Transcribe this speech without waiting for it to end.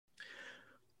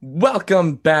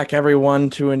Welcome back, everyone,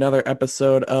 to another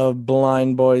episode of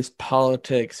Blind Boys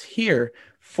Politics here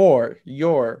for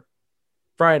your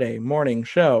Friday morning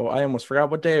show. I almost forgot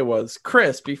what day it was.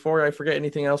 Chris, before I forget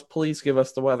anything else, please give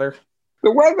us the weather. The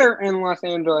weather in Los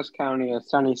Angeles County is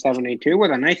sunny 72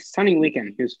 with a nice sunny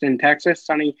weekend. Houston, Texas,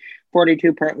 sunny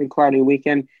 42, partly cloudy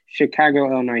weekend.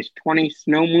 Chicago, Illinois, 20.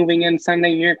 Snow moving in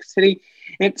Sunday, New York City.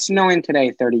 It's snowing today,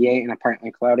 38, and a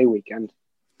partly cloudy weekend.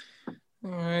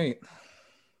 All right.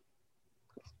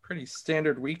 Pretty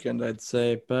standard weekend, I'd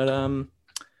say. But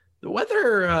the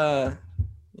weather,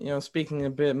 speaking a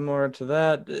bit more to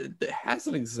that, it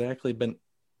hasn't exactly been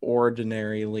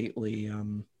ordinary lately.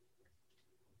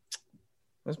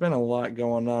 There's been a lot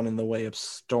going on in the way of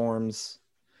storms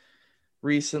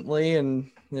recently,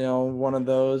 and one of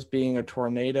those being a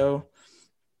tornado.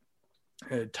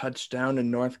 It touched down in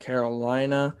North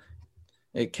Carolina.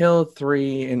 It killed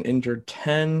 3 and injured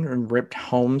 10 and ripped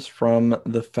homes from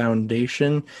the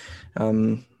foundation.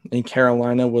 And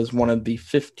Carolina was one of the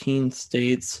 15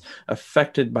 states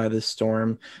affected by this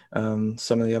storm.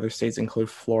 Some of the other states include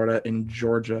Florida and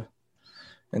Georgia.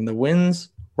 And the winds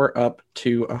were up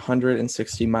to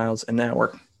 160 miles an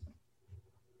hour.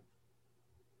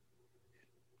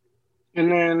 And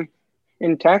then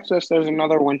in Texas, there's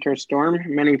another winter storm.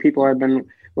 Many people have been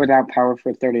without power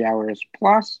for 30 hours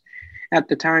plus. At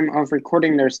the time of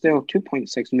recording, there's still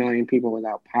 2.6 million people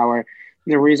without power.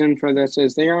 The reason for this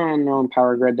is they are on their own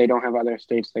power grid. They don't have other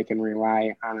states they can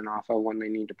rely on and off of when they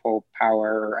need to pull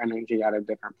power or energy out of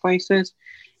different places.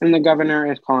 And the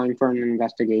governor is calling for an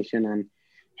investigation on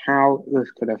how this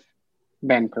could have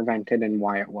been prevented and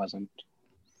why it wasn't.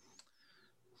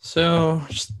 So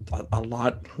just a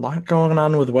lot going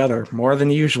on with weather, more than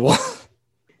usual.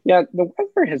 Yeah, the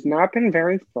weather has not been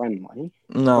very friendly.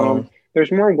 No. There's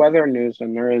more weather news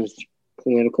than there is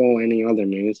political any other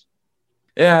news.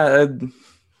 Yeah,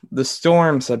 the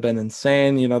storms have been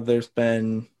insane. There's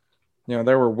been,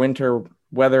 there were winter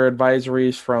weather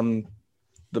advisories from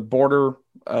the border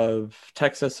of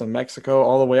Texas and Mexico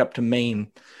all the way up to Maine.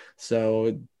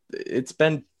 So it's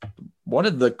been one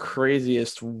of the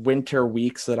craziest winter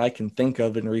weeks that I can think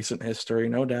of in recent history.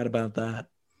 No doubt about that.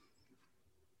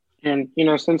 And,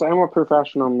 since I'm a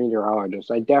professional meteorologist,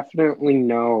 I definitely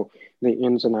know the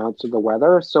ins and outs of the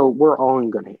weather. So we're all in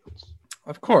good hands.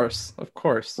 Of course.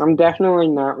 I'm definitely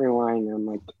not relying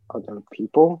on other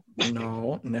people.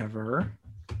 No, never.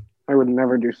 I would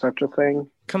never do such a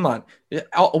thing. Come on.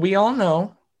 We all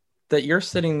know that you're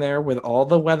sitting there with all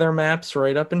the weather maps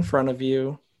right up in front of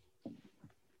you.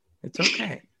 It's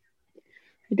okay.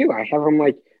 I do. I have them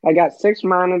I got 6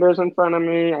 monitors in front of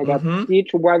me. I got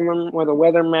each weather with a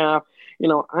weather map.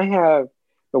 I have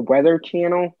the Weather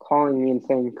Channel calling me and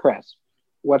saying, Chris,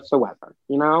 what's the weather?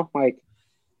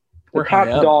 The top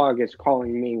dog is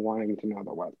calling me wanting to know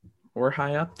the weather. We're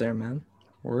high up there, man.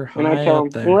 We're high and I tell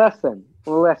up there. Listen.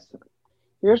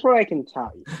 Here's what I can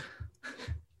tell you.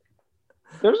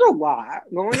 There's a lot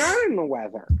going on in the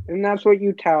weather. And that's what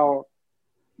you tell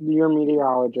your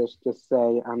meteorologist to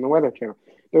say on the Weather Channel.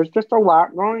 There's just a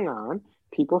lot going on.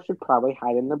 People should probably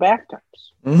hide in the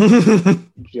bathtubs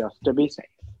just to be safe.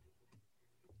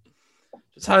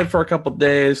 Just hide for a couple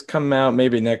days, come out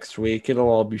maybe next week. It'll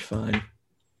all be fine.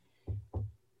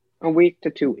 A week to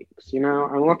 2 weeks.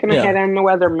 I'm looking ahead on the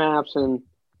weather maps, and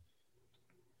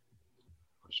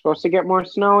we're supposed to get more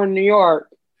snow in New York.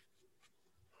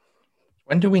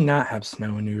 When do we not have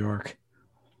snow in New York?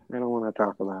 I don't want to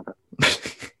talk about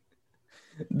it.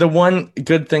 The one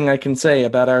good thing I can say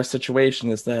about our situation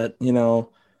is that,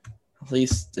 at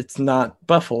least it's not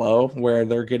Buffalo where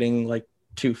they're getting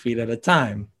 2 feet at a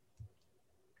time.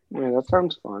 Yeah, that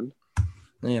sounds fun.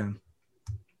 Yeah.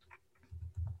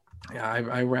 Yeah,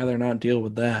 I'd rather not deal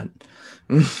with that.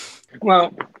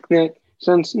 Well,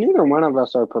 since neither one of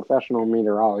us are professional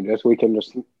meteorologists, we can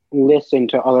just listen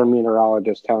to other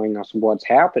meteorologists telling us what's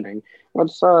happening.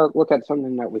 Let's look at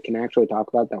something that we can actually talk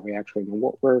about, that we actually know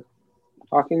what we're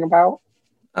talking about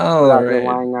without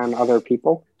relying on other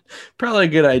people. Probably a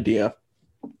good idea.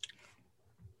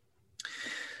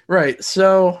 Right.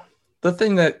 So the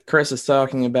thing that Chris is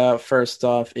talking about first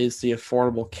off is the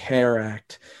Affordable Care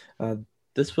Act.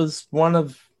 This was one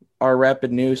of our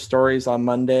rapid news stories on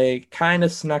Monday, kind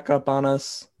of snuck up on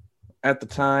us at the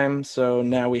time. So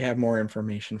now we have more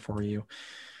information for you.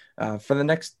 For the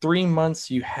next 3 months,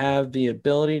 you have the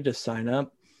ability to sign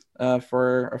up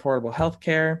for affordable health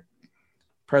care.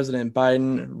 President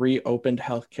Biden reopened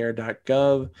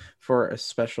healthcare.gov for a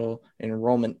special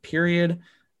enrollment period.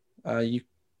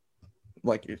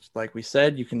 Like we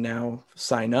said, you can now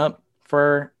sign up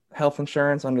for health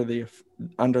insurance under the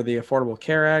Affordable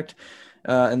Care Act.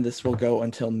 and this will go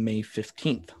until May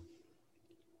 15th.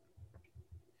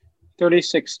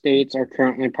 36 states are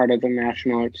currently part of the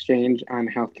National Exchange on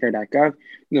healthcare.gov.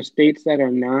 The states that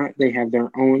are not, they have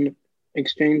their own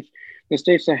exchange. The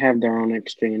states that have their own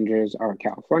exchanges are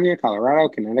California, Colorado,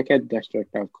 Connecticut,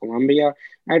 District of Columbia,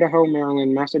 Idaho,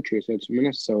 Maryland, Massachusetts,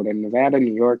 Minnesota, Nevada,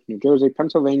 New York, New Jersey,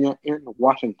 Pennsylvania, and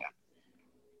Washington.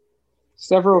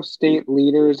 Several state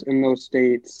leaders in those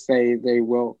states say they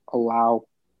will allow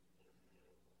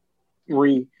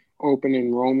reopen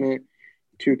enrollment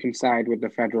to coincide with the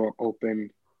federal open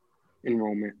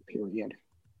enrollment period.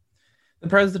 The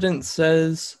president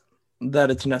says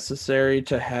that it's necessary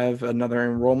to have another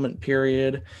enrollment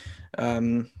period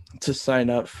to sign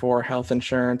up for health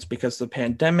insurance because the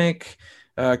pandemic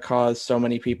caused so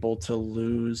many people to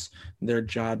lose their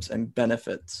jobs and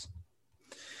benefits.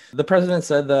 The president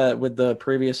said that with the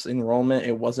previous enrollment,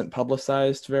 it wasn't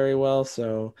publicized very well,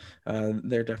 so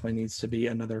there definitely needs to be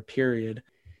another period.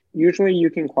 Usually you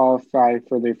can qualify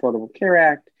for the Affordable Care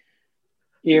Act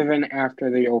even after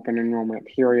the open enrollment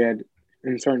period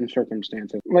in certain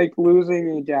circumstances, like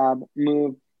losing a job,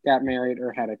 moved, got married,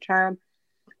 or had a child.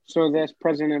 So this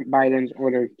President Biden's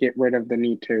order get rid of the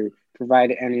need to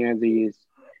provide any of these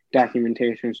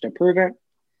documentations to prove it.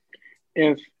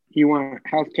 If you want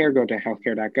healthcare, go to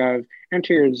healthcare.gov,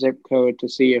 enter your zip code to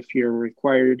see if you're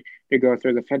required to go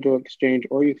through the federal exchange,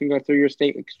 or you can go through your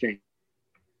state exchange.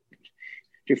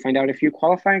 To find out if you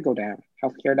qualify, go to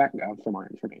healthcare.gov for more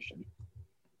information.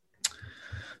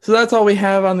 So that's all we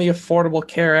have on the Affordable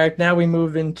Care Act. Now we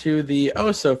move into the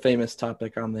oh-so-famous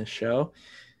topic on this show.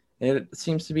 It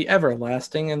seems to be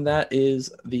everlasting, and that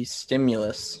is the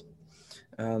stimulus.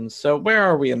 So where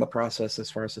are we in the process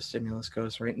as far as the stimulus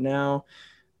goes right now?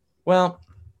 Well,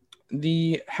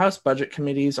 the House Budget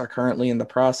Committees are currently in the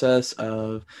process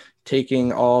of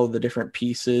taking all the different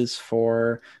pieces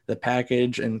for the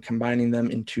package and combining them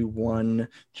into one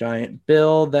giant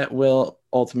bill that will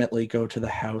ultimately go to the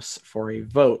House for a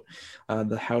vote.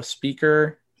 The House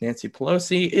Speaker, Nancy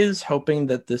Pelosi, is hoping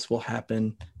that this will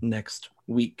happen next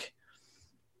week.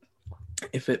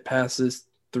 If it passes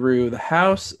through the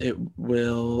House, it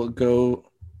will go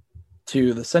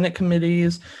to the Senate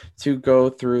committees to go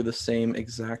through the same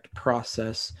exact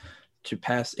process to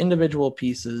pass individual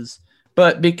pieces.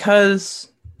 But because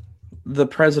the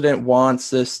president wants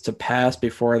this to pass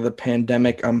before the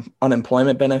pandemic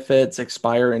unemployment benefits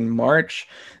expire in March,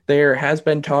 there has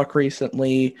been talk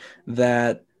recently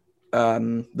that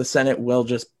the Senate will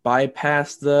just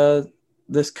bypass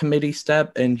this committee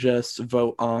step and just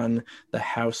vote on the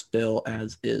House bill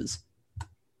as is.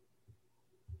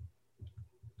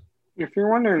 If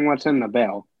you're wondering what's in the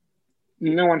bill,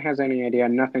 no one has any idea.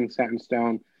 Nothing's set in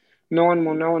stone. No one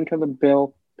will know until the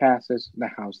bill passes the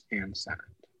House and Senate.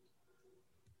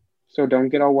 So don't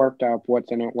get all worked up.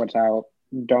 What's in it, what's out.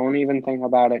 Don't even think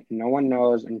about it. No one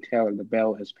knows until the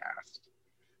bill is passed.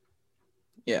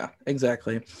 Yeah,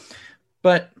 exactly.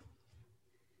 But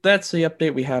that's the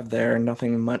update we have there.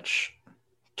 Nothing much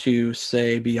to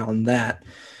say beyond that.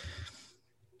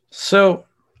 So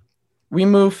we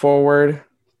move forward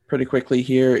pretty quickly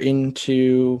here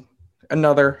into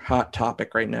another hot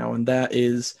topic right now, and that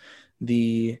is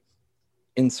the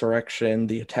insurrection,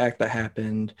 the attack that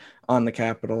happened on the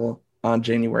Capitol on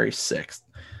January 6th.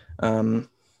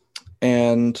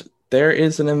 And there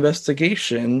is an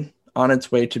investigation on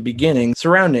its way to beginning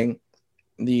surrounding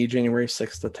the January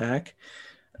 6th attack.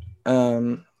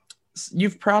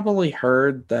 You've probably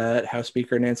heard that House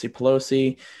Speaker Nancy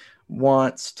Pelosi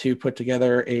wants to put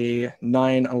together a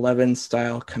 9/11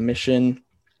 style commission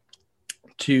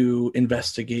to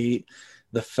investigate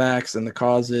the facts and the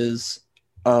causes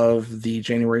of the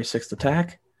January 6th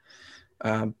attack.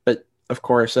 But of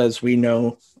course, as we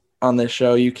know on this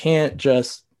show, you can't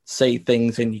just say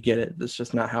things and you get it. That's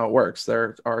just not how it works.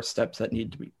 There are steps that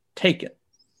need to be taken.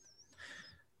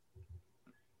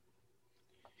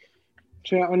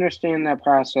 To understand that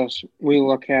process, we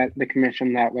look at the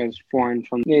commission that was formed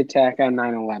from the attack on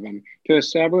 9/11. To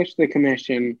establish the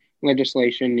commission,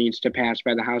 legislation needs to pass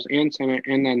by the House and Senate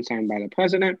and then signed by the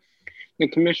President. The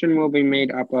commission will be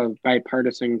made up of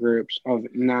bipartisan groups of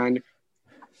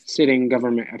non-sitting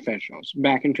government officials.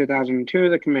 Back in 2002,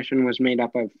 the commission was made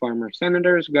up of former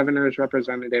senators, governors,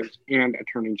 representatives, and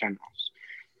attorney generals.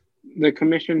 The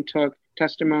commission took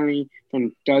testimony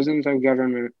from dozens of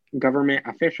government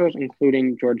officials,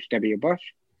 including George W. Bush,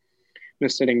 the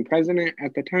sitting president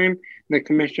at the time. The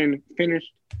commission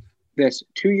finished this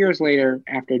 2 years later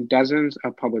after dozens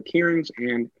of public hearings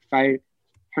and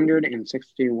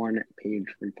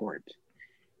 561-page report.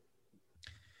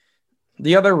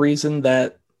 The other reason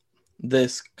that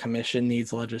this commission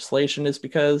needs legislation is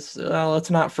because, well, it's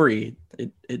not free.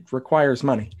 It requires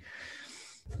money.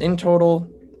 In total,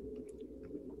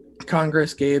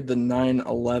 Congress gave the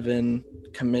 9/11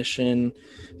 Commission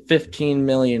 $15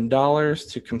 million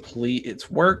to complete its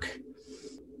work.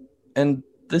 And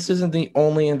this isn't the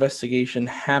only investigation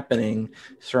happening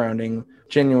surrounding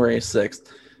January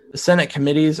 6th. The Senate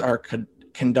committees are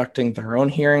conducting their own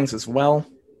hearings as well.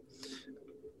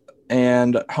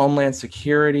 And Homeland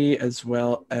Security as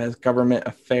well as Government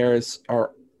Affairs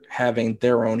are having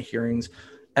their own hearings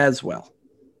as well.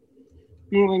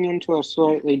 Moving into a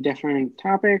slightly different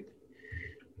topic,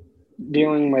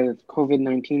 dealing with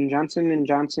COVID-19, Johnson &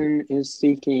 Johnson is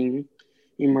seeking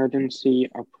emergency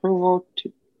approval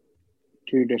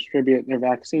to distribute their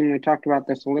vaccine. We talked about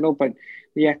this a little, but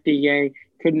the FDA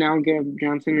could now give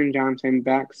Johnson & Johnson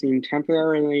vaccine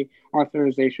temporarily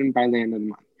authorization by the end of the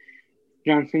month.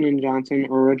 Johnson & Johnson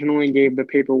originally gave the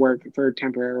paperwork for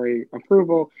temporary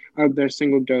approval of their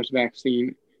single-dose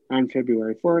vaccine on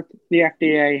February 4th. The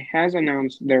FDA has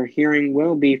announced their hearing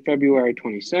will be February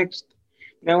 26th.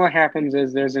 Now what happens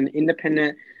is there's an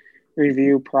independent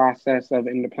review process of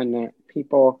independent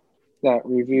people that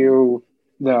review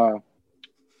the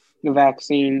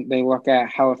vaccine. They look at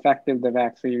how effective the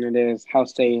vaccine it is, how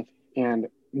safe, and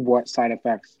what side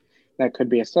effects that could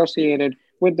be associated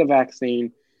with the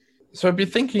vaccine. So if you're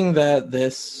thinking that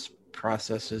this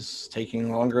process is taking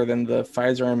longer than the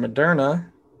Pfizer and Moderna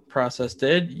process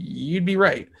did, you'd be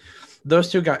right.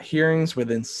 Those two got hearings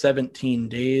within 17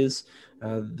 days.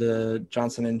 The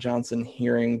Johnson & Johnson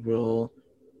hearing will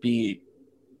be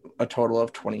a total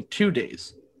of 22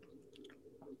 days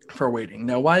for waiting.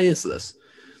 Now, why is this?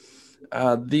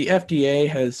 The FDA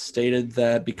has stated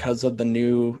that because of the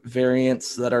new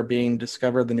variants that are being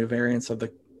discovered, the new variants of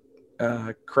the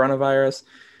coronavirus,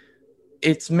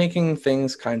 it's making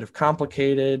things kind of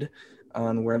complicated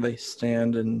on where they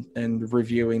stand, and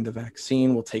reviewing the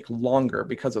vaccine will take longer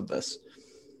because of this.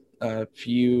 If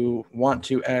you want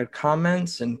to add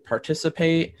comments and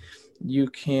participate, you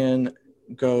can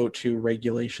go to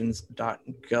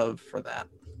regulations.gov for that.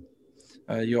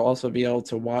 You'll also be able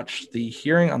to watch the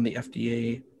hearing on the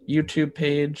FDA YouTube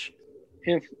page.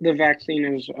 If the vaccine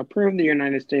is approved, the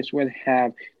United States would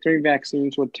have 3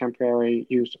 vaccines with temporary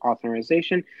use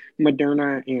authorization.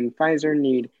 Moderna and Pfizer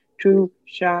need 2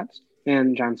 shots,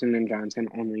 and Johnson & Johnson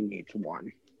only needs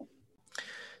 1.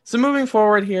 So moving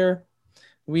forward here,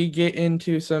 we get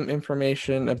into some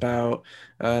information about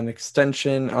an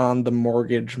extension on the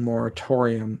mortgage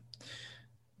moratorium.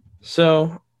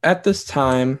 So at this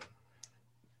time,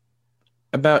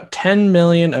 about 10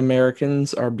 million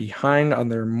Americans are behind on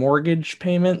their mortgage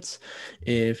payments.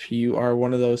 If you are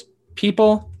one of those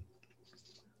people,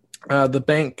 the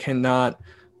bank cannot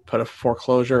put a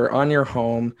foreclosure on your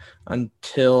home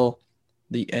until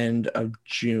the end of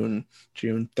June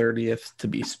 30th to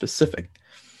be specific.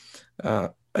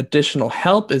 Additional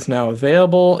help is now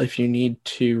available if you need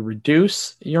to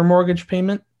reduce your mortgage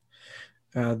payment.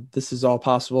 This is all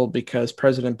possible because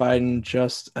President Biden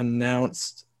just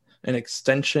announced an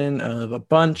extension of a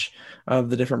bunch of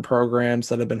the different programs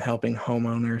that have been helping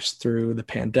homeowners through the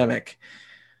pandemic.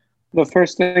 The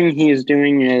first thing he is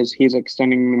doing is he's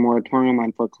extending the moratorium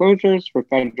on foreclosures for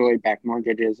federally backed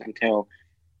mortgages until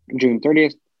June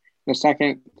 30th. The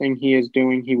second thing he is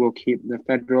doing, he will keep the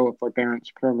federal forbearance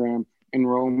program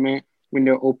enrollment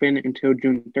window open until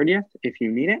June 30th if you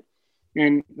need it.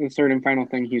 And the third and final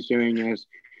thing he's doing is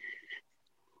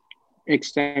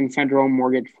extend federal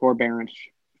mortgage forbearance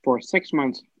for 6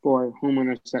 months for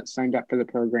homeowners that signed up for the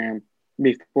program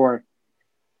before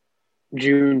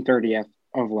June 30th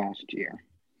of last year.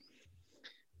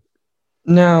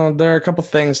 Now, there are a couple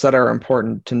things that are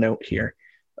important to note here.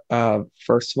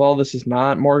 First of all, this is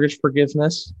not mortgage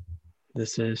forgiveness.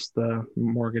 This is the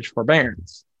mortgage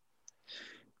forbearance.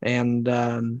 And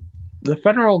the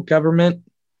federal government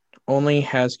only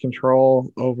has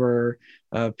control over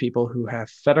people who have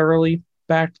federally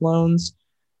backed loans.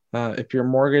 If your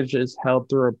mortgage is held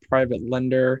through a private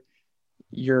lender,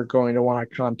 you're going to want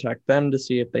to contact them to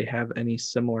see if they have any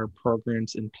similar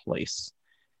programs in place.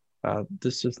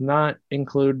 This does not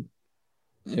include,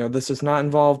 this does not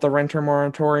involve the renter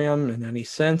moratorium in any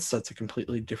sense. That's a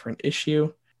completely different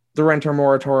issue. The renter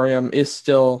moratorium is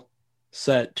still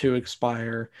set to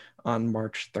expire on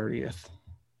March 30th.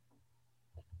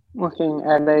 Looking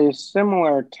at a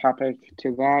similar topic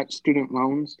to that, student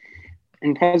loans.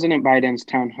 In President Biden's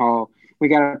town hall, we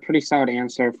got a pretty solid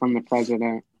answer from the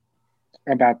president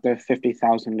about the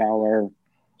 $50,000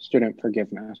 student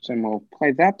forgiveness, and we'll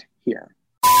play that here.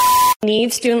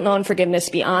 Need student loan forgiveness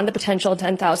beyond the potential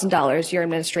 $10,000 your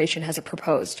administration has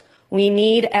proposed. We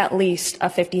need at least a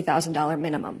 $50,000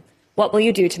 minimum. What will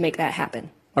you do to make that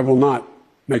happen? I will not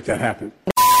make that happen.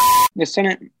 The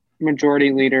Senate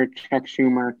Majority Leader Chuck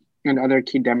Schumer and other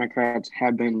key Democrats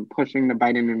have been pushing the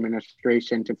Biden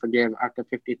administration to forgive up to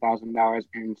 $50,000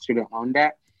 in student loan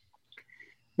debt.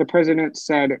 The president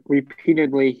said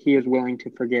repeatedly he is willing to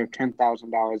forgive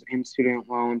 $10,000 in student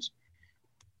loans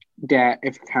debt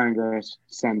if Congress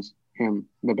sends him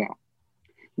the bill.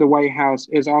 The White House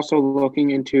is also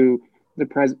looking into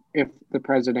if the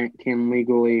president can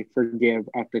legally forgive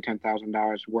up to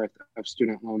 $10,000 worth of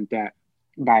student loan debt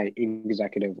by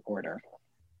executive order.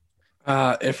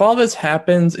 If all this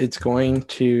happens, it's going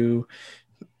to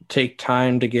take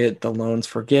time to get the loans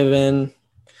forgiven.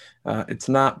 It's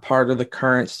not part of the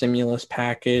current stimulus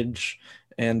package,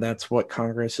 and that's what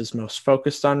Congress is most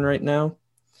focused on right now.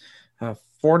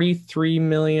 43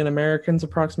 million Americans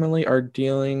approximately are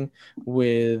dealing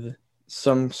with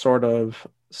some sort of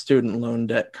student loan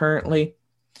debt currently,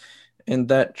 and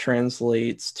that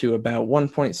translates to about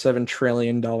 $1.7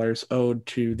 trillion owed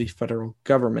to the federal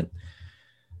government.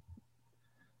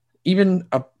 Even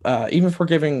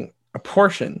forgiving a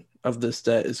portion of this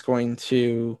debt is going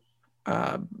to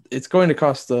it's going to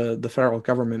cost the federal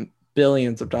government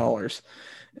billions of dollars.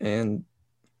 And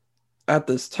at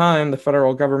this time, the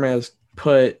federal government has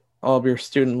put all of your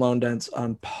student loan debts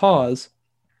on pause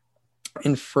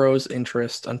and froze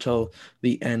interest until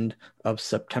the end of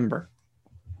September.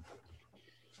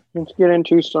 Let's get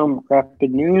into some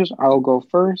rapid news. I'll go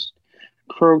first.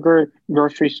 Kroger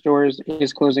grocery stores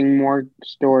is closing more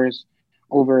stores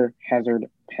over hazard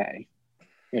pay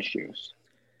issues.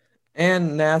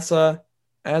 And NASA,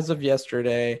 as of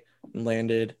yesterday,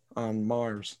 landed on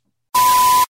Mars.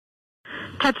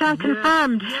 Touchdown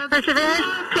confirmed. Perseverance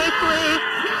safely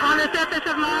on the surface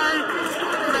of Mars,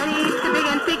 ready to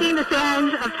begin seeking the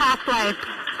sands of past life.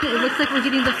 It looks like we're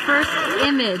getting the first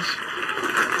image.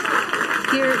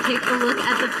 Here, take a look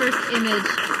at the first image.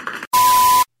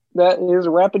 That is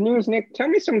rapid news. Nick, tell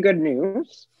me some good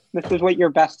news. This is what you're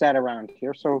best at around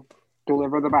here, so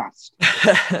deliver the best.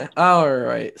 All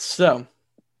right. So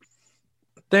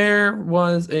there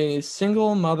was a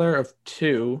single mother of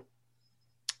two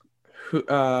who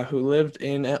lived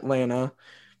in Atlanta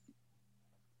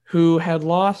who had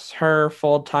lost her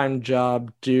full-time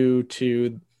job due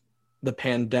to the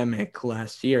pandemic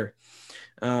last year.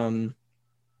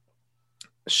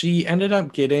 She ended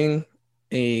up getting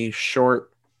a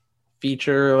short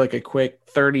feature, like a quick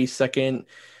 30-second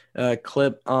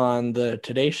clip on the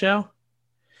Today Show.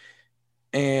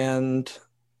 And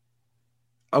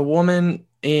a woman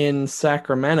in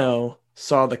Sacramento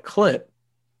saw the clip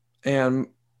and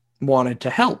wanted to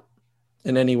help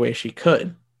in any way she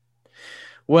could.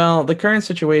 Well, the current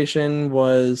situation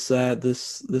was that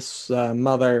this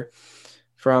mother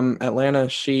from Atlanta,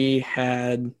 she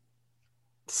had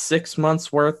 6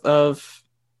 months worth of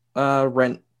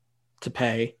rent to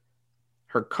pay.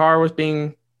 Her car was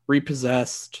being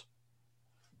repossessed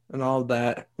and all of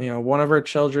that. You know, one of her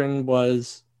children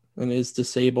was and is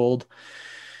disabled.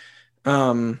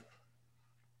 So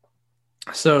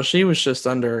she was just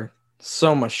under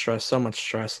so much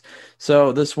stress.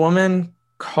 So this woman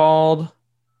called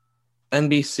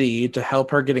NBC to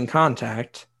help her get in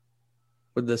contact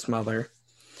with this mother.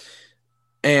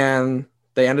 And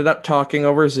they ended up talking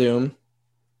over Zoom.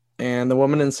 And the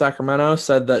woman in Sacramento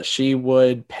said that she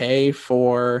would pay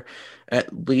for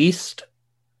at least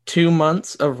 2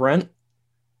 months of rent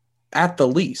at the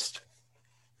least.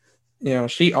 You know,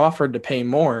 she offered to pay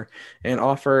more and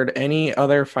offered any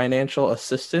other financial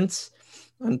assistance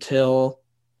until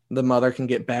the mother can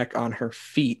get back on her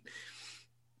feet.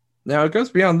 Now, it goes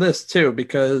beyond this, too,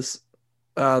 because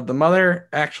the mother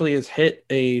actually has hit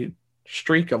a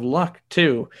streak of luck,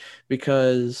 too,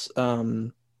 because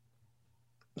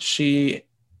she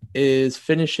is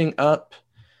finishing up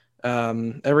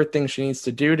everything she needs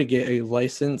to do to get a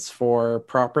license for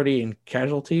property and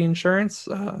casualty insurance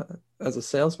as a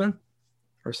salesman,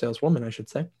 or saleswoman, I should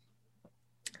say.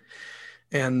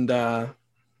 And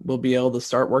we'll be able to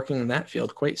start working in that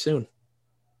field quite soon.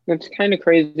 It's kind of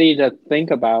crazy to think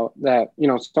about that, you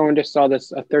know, someone just saw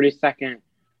this, a 30-second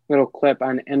little clip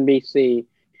on NBC,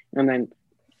 and then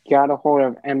got a hold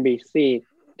of NBC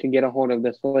to get a hold of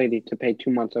this lady to pay 2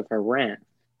 months of her rent.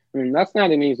 I mean, that's not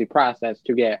an easy process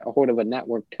to get a hold of a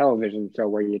network television show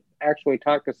where you actually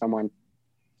talk to someone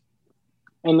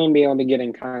and then be able to get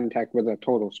in contact with a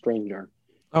total stranger.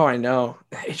 Oh, I know.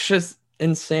 It's just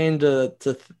insane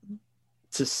to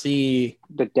see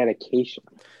the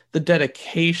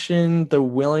dedication, the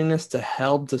willingness to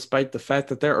help, despite the fact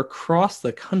that they're across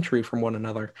the country from one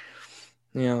another.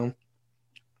 You know,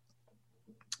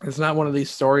 It's not one of these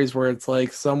stories where it's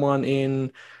like someone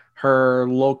in her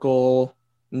local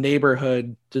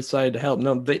neighborhood decided to help.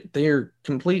 No, they're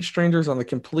complete strangers on the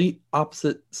complete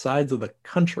opposite sides of the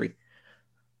country.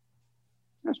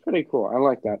 That's pretty cool. I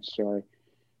like that story.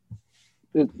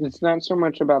 It's not so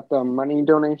much about the money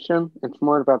donation. It's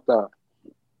more about the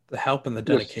help and the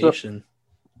dedication.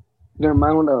 The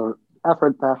amount of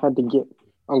effort that had to get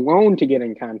alone to get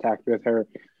in contact with her,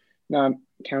 not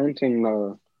counting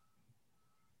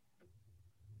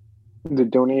the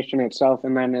donation itself.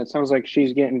 And then it sounds like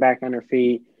she's getting back on her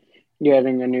feet,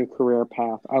 getting a new career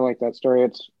path. I like that story.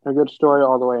 It's a good story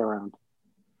all the way around.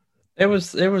 It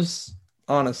was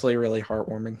honestly really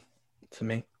heartwarming to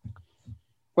me.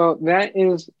 Well, that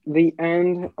is the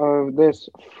end of this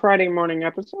Friday morning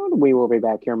episode. We will be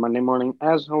back here Monday morning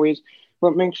as always.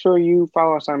 But make sure you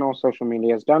follow us on all social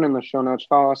medias down in the show notes.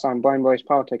 Follow us on Blind Boys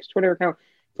Politics Twitter account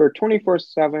for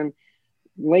 24/7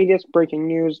 latest breaking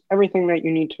news, everything that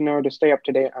you need to know to stay up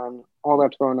to date on all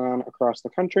that's going on across the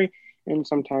country and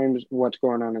sometimes what's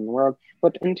going on in the world.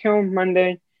 But until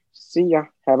Monday, see ya.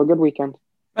 Have a good weekend.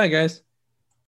 Bye, guys.